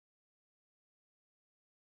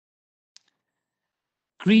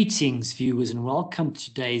Greetings, viewers, and welcome to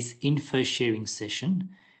today's info sharing session,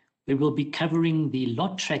 where we'll be covering the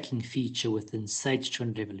lot tracking feature within Sage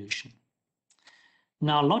 200 Revolution.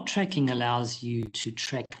 Now, lot tracking allows you to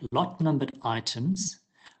track lot numbered items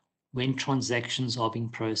when transactions are being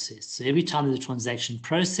processed. So every time there's a transaction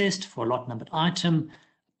processed for a lot numbered item,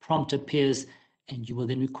 a prompt appears, and you will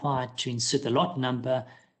then be required to insert the lot number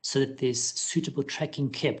so that there's suitable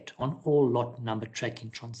tracking kept on all lot number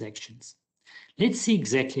tracking transactions. Let's see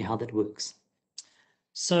exactly how that works.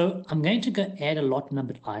 So I'm going to go add a lot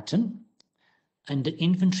numbered item. Under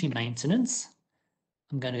inventory maintenance,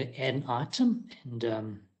 I'm going to add an item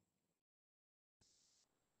and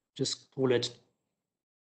just call it,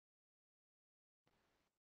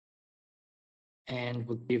 and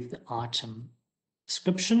we'll give the item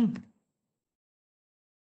description.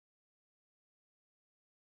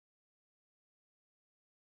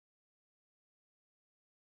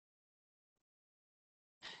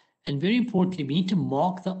 And very importantly, we need to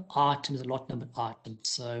mark the item as a lot numbered item.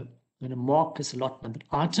 So I'm going to mark as a lot numbered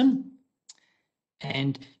item.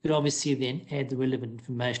 And you'll obviously then add the relevant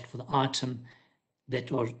information for the item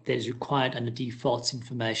that is required under defaults,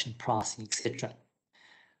 information, pricing, etc.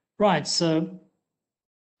 Right, so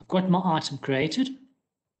I've got my item created.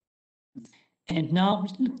 And now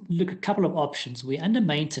look at a couple of options. We're under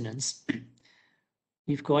maintenance.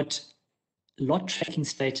 We've got lot tracking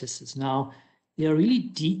statuses. Now, there are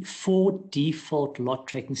really 4 default lot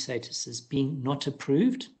tracking statuses, being not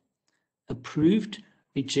approved, approved,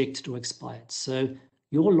 rejected, or expired. So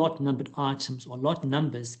your lot numbered items or lot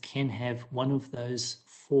numbers can have one of those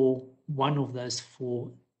four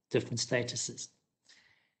different statuses.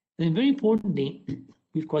 And then very importantly,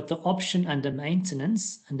 we've got the option under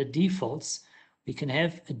maintenance, under defaults, we can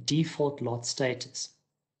have a default lot status.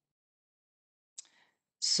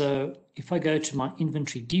 So if I go to my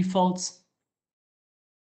inventory defaults,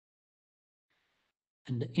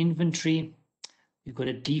 under inventory, we've got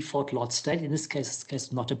a default lot state. In this case,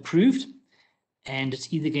 it's not approved, and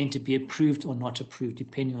it's either going to be approved or not approved,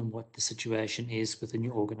 depending on what the situation is within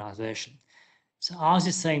your organization. So ours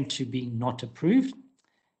is saying to be not approved,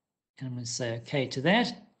 and I'm going to say okay to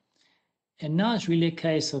that. And now it's really a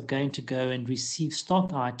case of going to go and receive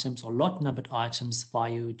stock items or lot numbered items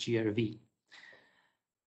via your GRV.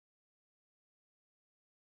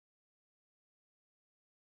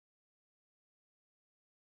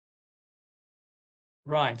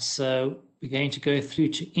 Right, so we're going to go through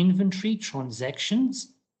to inventory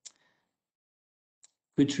transactions,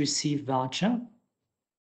 goods received voucher,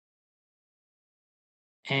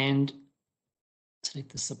 and select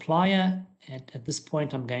the supplier. And at this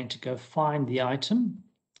point, I'm going to go find the item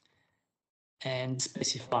and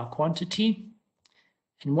specify quantity.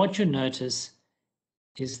 And what you'll notice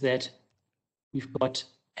is that we've got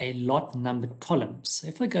a lot numbered column. So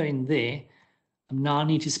if I go in there, I now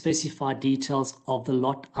need to specify details of the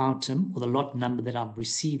lot item or the lot number that I'm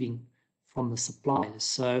receiving from the suppliers.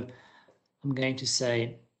 So I'm going to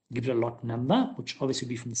say, give it a lot number, which obviously will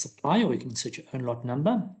be from the supplier, or you can insert your own lot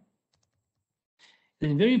number.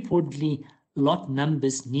 Then very importantly, lot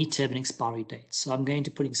numbers need to have an expiry date. So I'm going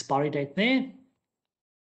to put expiry date there.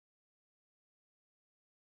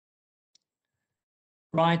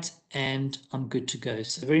 Right, and I'm good to go.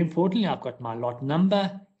 So very importantly, I've got my lot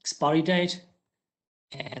number, expiry date,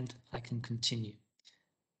 and I can continue.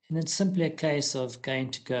 And it's simply a case of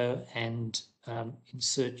going to go and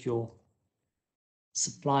insert your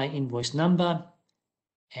supply invoice number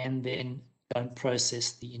and then go and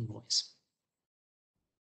process the invoice.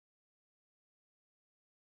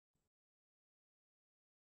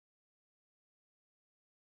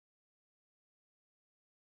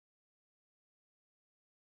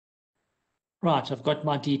 Right, I've got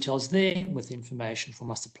my details there with information for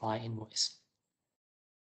my supply invoice.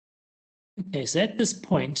 Okay, so at this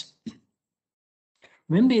point,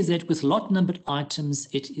 remember is that with lot numbered items,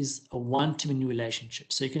 it is a one-to-many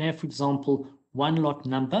relationship. So you can have, for example, one lot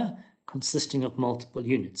number consisting of multiple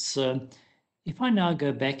units. So if I now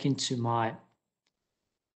go back into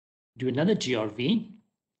do another GRV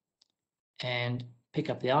and pick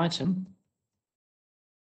up the item,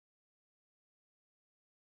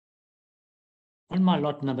 on my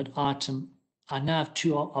lot numbered item, I now have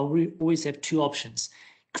always have 2 options.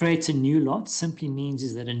 Creates a new lot simply means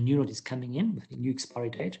is that a new lot is coming in with a new expiry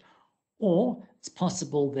date, or it's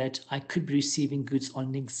possible that I could be receiving goods on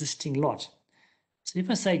an existing lot. So if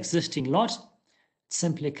I say existing lot, it's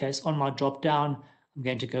simply a case on my drop down, I'm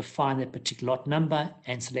going to go find that particular lot number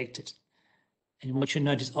and select it. And what you'll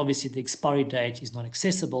notice, obviously the expiry date is not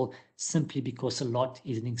accessible simply because a lot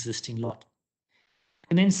is an existing lot.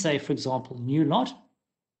 And then say, for example, new lot,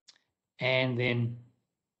 and then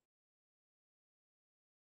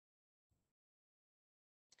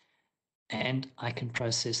and I can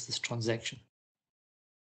process this transaction.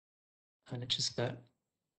 And let's just go,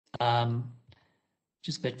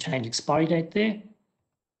 change expiry date there.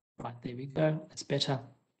 Right, there we go. That's better.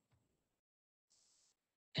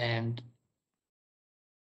 And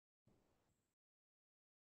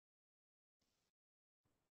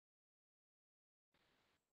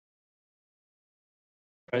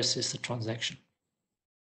process the transaction.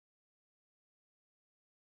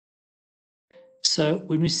 So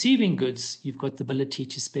when receiving goods, you've got the ability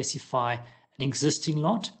to specify an existing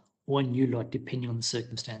lot or a new lot, depending on the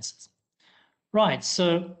circumstances. Right,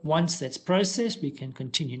 so once that's processed, we can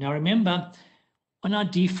continue. Now remember, on our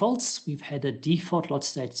defaults, we've had a default lot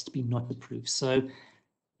status to be not approved. So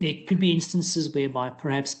there could be instances whereby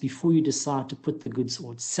perhaps before you decide to put the goods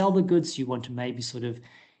or sell the goods, you want to maybe sort of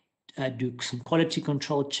do some quality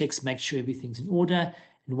control checks, make sure everything's in order.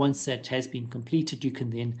 And once that has been completed, you can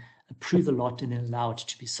then approve the lot and then allow it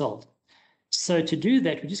to be sold. So to do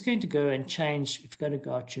that, we're just going to go and change. We've got to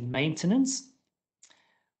go to maintenance.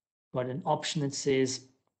 Got an option that says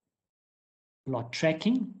lot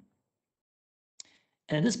tracking.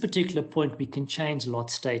 And at this particular point, we can change lot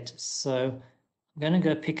status. So I'm going to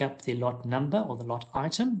go pick up the lot number or the lot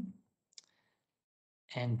item.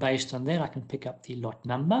 And based on that, I can pick up the lot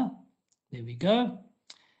number. There we go.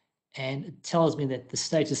 And it tells me that the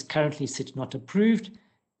status currently set not approved.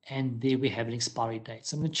 And there we have an expiry date.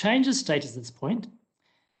 So I'm going to change the status at this point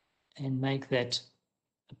and make that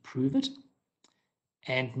approve it.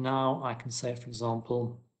 And now I can say, for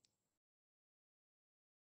example,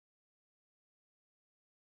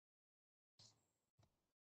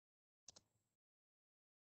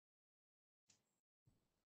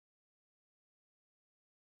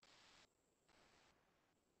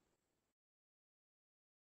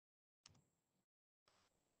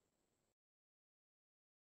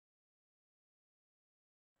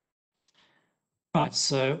 right,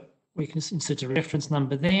 so we can insert a reference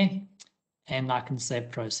number there, and I can say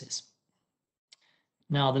process.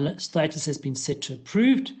 Now the status has been set to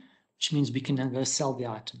approved, which means we can now go sell the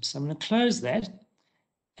item. So I'm going to close that,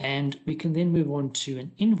 and we can then move on to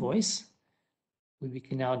an invoice, where we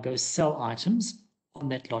can now go sell items on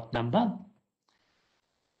that lot number.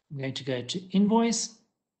 I'm going to go to invoice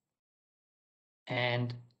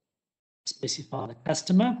and specify the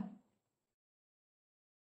customer.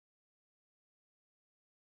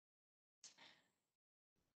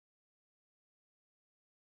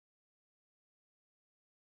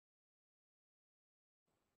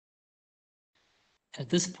 At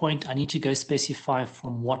this point, I need to go specify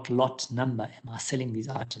from what lot number am I selling these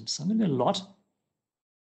items. So I'm going to go lot.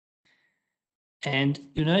 And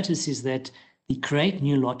you'll notice is that the create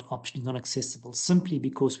new lot option is not accessible simply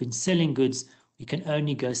because when selling goods, we can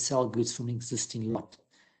only go sell goods from an existing lot.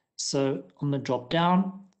 So on the drop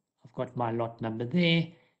down, I've got my lot number there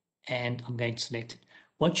and I'm going to select it.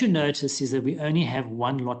 What you notice is that we only have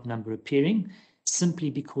one lot number appearing simply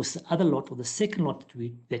because the other lot or the second lot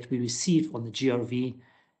that we received on the GRV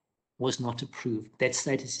was not approved. That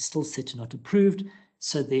status is still set to not approved,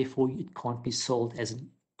 so therefore it can't be sold as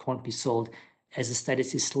the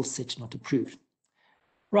status is still set to not approved.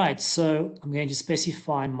 Right, so I'm going to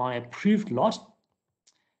specify my approved lot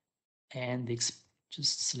and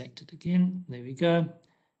just select it again. There we go.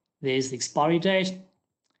 There's the expiry date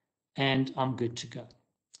and I'm good to go.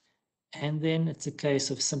 And then it's a case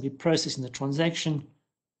of simply processing the transaction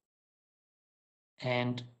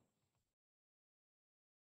and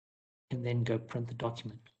then go print the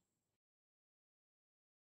document.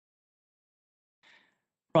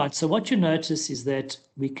 Right, so what you notice is that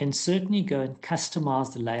we can certainly go and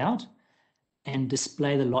customize the layout and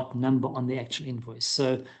display the lot number on the actual invoice.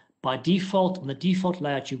 So by default, on the default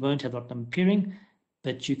layout, you won't have lot number appearing,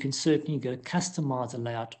 but you can certainly go customize the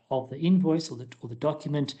layout of the invoice or the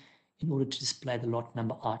document in order to display the lot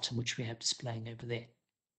number item, which we have displaying over there.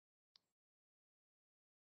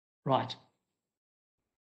 Right.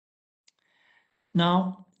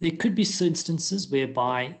 Now, there could be instances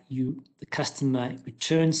whereby the customer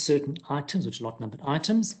returns certain items, which are lot numbered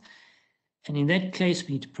items. And in that case,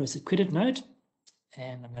 we need to process a credit note.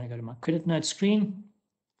 And I'm going to go to my credit note screen.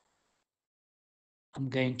 I'm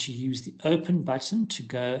going to use the open button to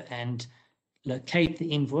go and locate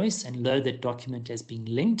the invoice and load that document as being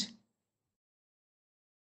linked.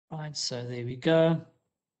 Right, so there we go.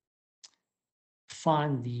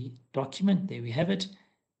 Find the document, there we have it.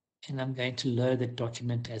 And I'm going to load that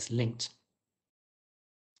document as linked.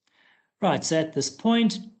 Right, so at this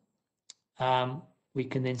point, we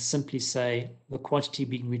can then simply say the quantity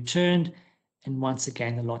being returned, and once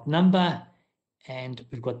again the lot number, and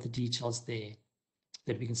we've got the details there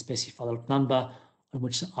that we can specify the lot number on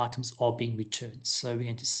which the items are being returned. So we're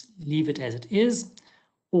going to leave it as it is.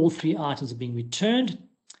 All 3 items are being returned,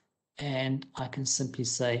 and I can simply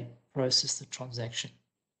say process the transaction.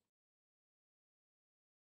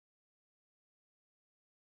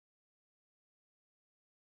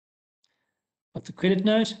 Got the credit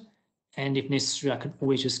note, and if necessary, I can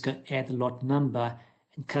always just go add the lot number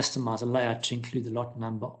and customize a layout to include the lot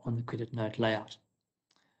number on the credit note layout.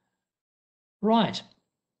 Right.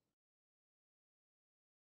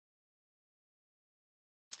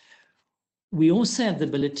 We also have the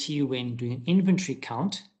ability, when doing an inventory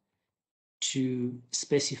count, to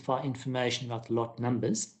specify information about the lot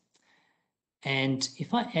numbers. And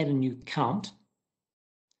if I add a new count,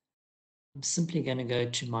 I'm simply going to go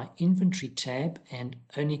to my inventory tab and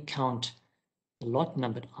only count the lot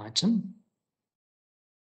numbered item.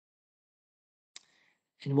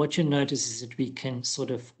 And what you'll notice is that we can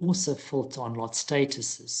sort of also filter on lot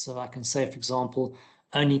statuses. So I can say, for example,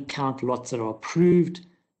 only count lots that are approved,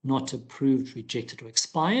 not approved, rejected, or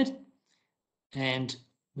expired. And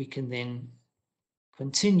we can then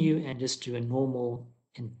continue and just do a normal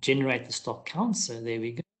and generate the stock count. So there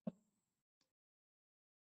we go.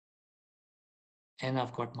 And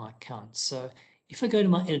I've got my count. So if I go to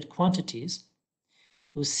my edit quantities,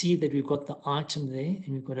 you'll see that we've got the item there, and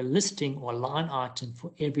we've got a listing or line item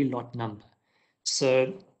for every lot number.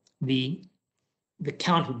 So the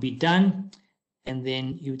count would be done, and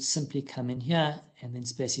then you would simply come in here and then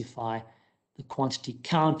specify the quantity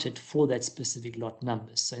counted for that specific lot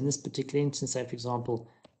number. So in this particular instance, say for example,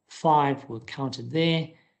 5 were counted there,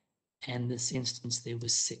 and this instance there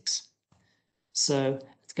was 6. So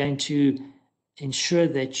it's going to ensure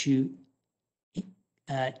that you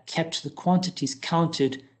capture the quantities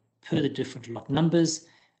counted per the different lot numbers,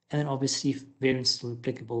 and then obviously if variance is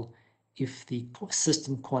applicable if the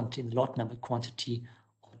system quantity and the lot number quantity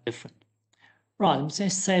are different. Right, I'm going to say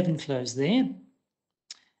save and close there.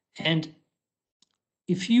 And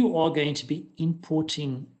if you are going to be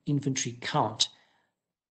importing inventory count,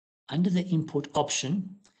 under the import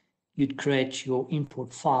option, you'd create your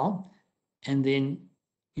import file, and then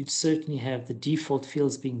you'd certainly have the default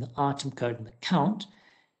fields being the item code and the count.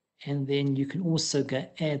 And then you can also go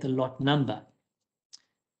add the lot number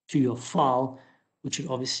to your file, which would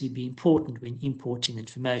obviously be important when importing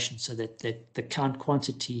information, so that the count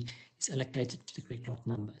quantity is allocated to the correct lot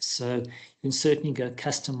number. So you can certainly go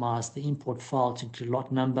customize the import file to include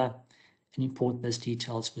lot number and import those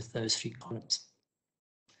details with those 3 columns.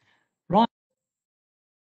 Right.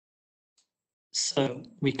 So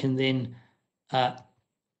we can then,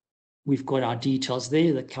 we've got our details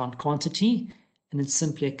there, the count quantity, and it's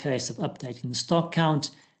simply a case of updating the stock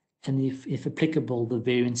count, and if applicable, the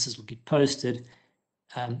variances will get posted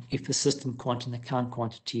if the system quantity and the count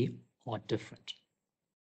quantity are different.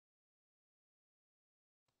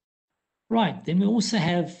 Right, then we also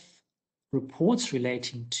have reports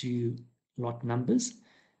relating to lot numbers,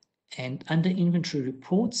 and under inventory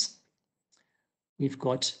reports, we've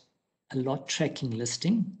got a lot tracking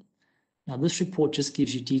listing. Now this report just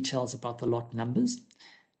gives you details about the lot numbers,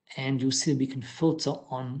 and you'll see we can filter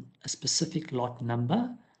on a specific lot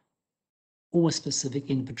number or a specific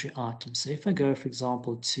inventory item. So if I go, for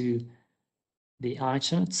example, to the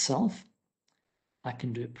item itself, I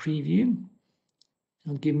can do a preview.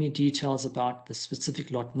 It'll give me details about the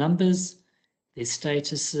specific lot numbers, their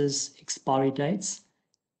statuses, expiry dates,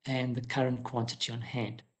 and the current quantity on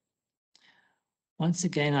hand. Once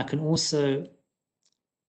again, I can also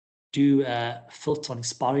do a filter on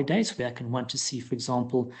expiry dates, where I can want to see, for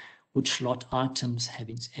example, which lot items have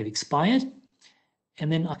expired. And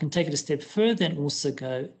then I can take it a step further and also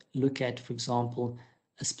go look at, for example,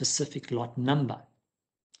 a specific lot number.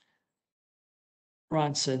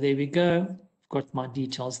 Right, so there we go. I've got my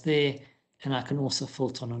details there, and I can also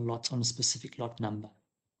filter on a lot on a specific lot number.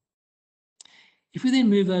 If we then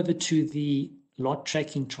move over to the lot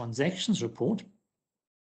tracking transactions report,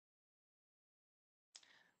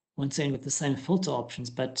 once again with the same filter options,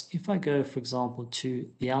 but if I go, for example, to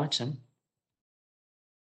the item,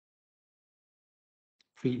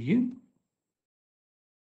 preview,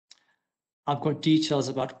 I've got details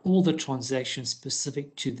about all the transactions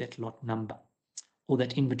specific to that lot number, or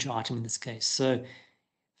that inventory item in this case. So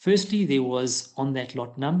firstly, there was on that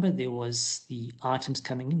lot number, there was the items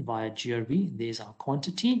coming in via GRV. There's our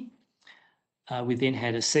quantity. We then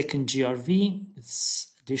had a second GRV with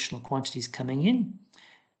additional quantities coming in.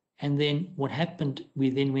 And then what happened,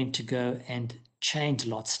 we then went to go and change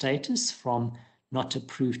lot status from not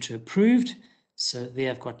approved to approved. So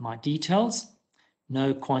there I've got my details.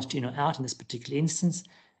 No quantity in or out in this particular instance.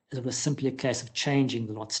 It was simply a case of changing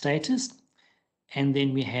the lot status. And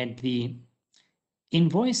then we had the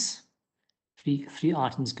invoice, three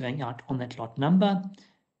items going out on that lot number,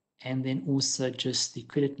 and then also just the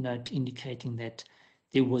credit note indicating that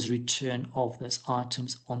there was return of those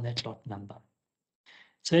items on that lot number.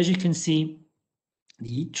 So as you can see,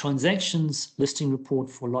 the transactions listing report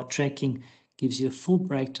for lot tracking gives you a full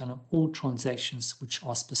breakdown of all transactions which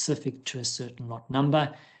are specific to a certain lot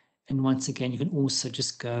number. And once again, you can also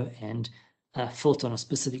just go and filter on a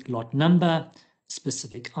specific lot number,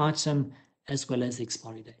 specific item, as well as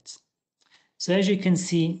expiry dates. So as you can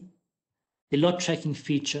see, the lot tracking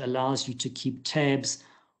feature allows you to keep tabs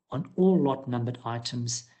on all lot numbered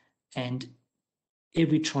items, and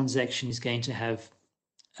every transaction is going to have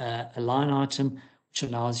a line item which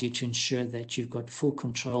allows you to ensure that you've got full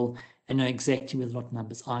control and know exactly where the lot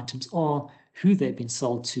numbers items are, who they've been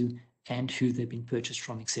sold to, and who they've been purchased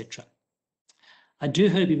from, etc. I do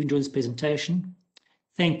hope you've enjoyed this presentation.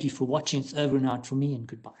 Thank you for watching. It's over and out for me, and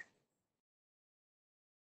goodbye.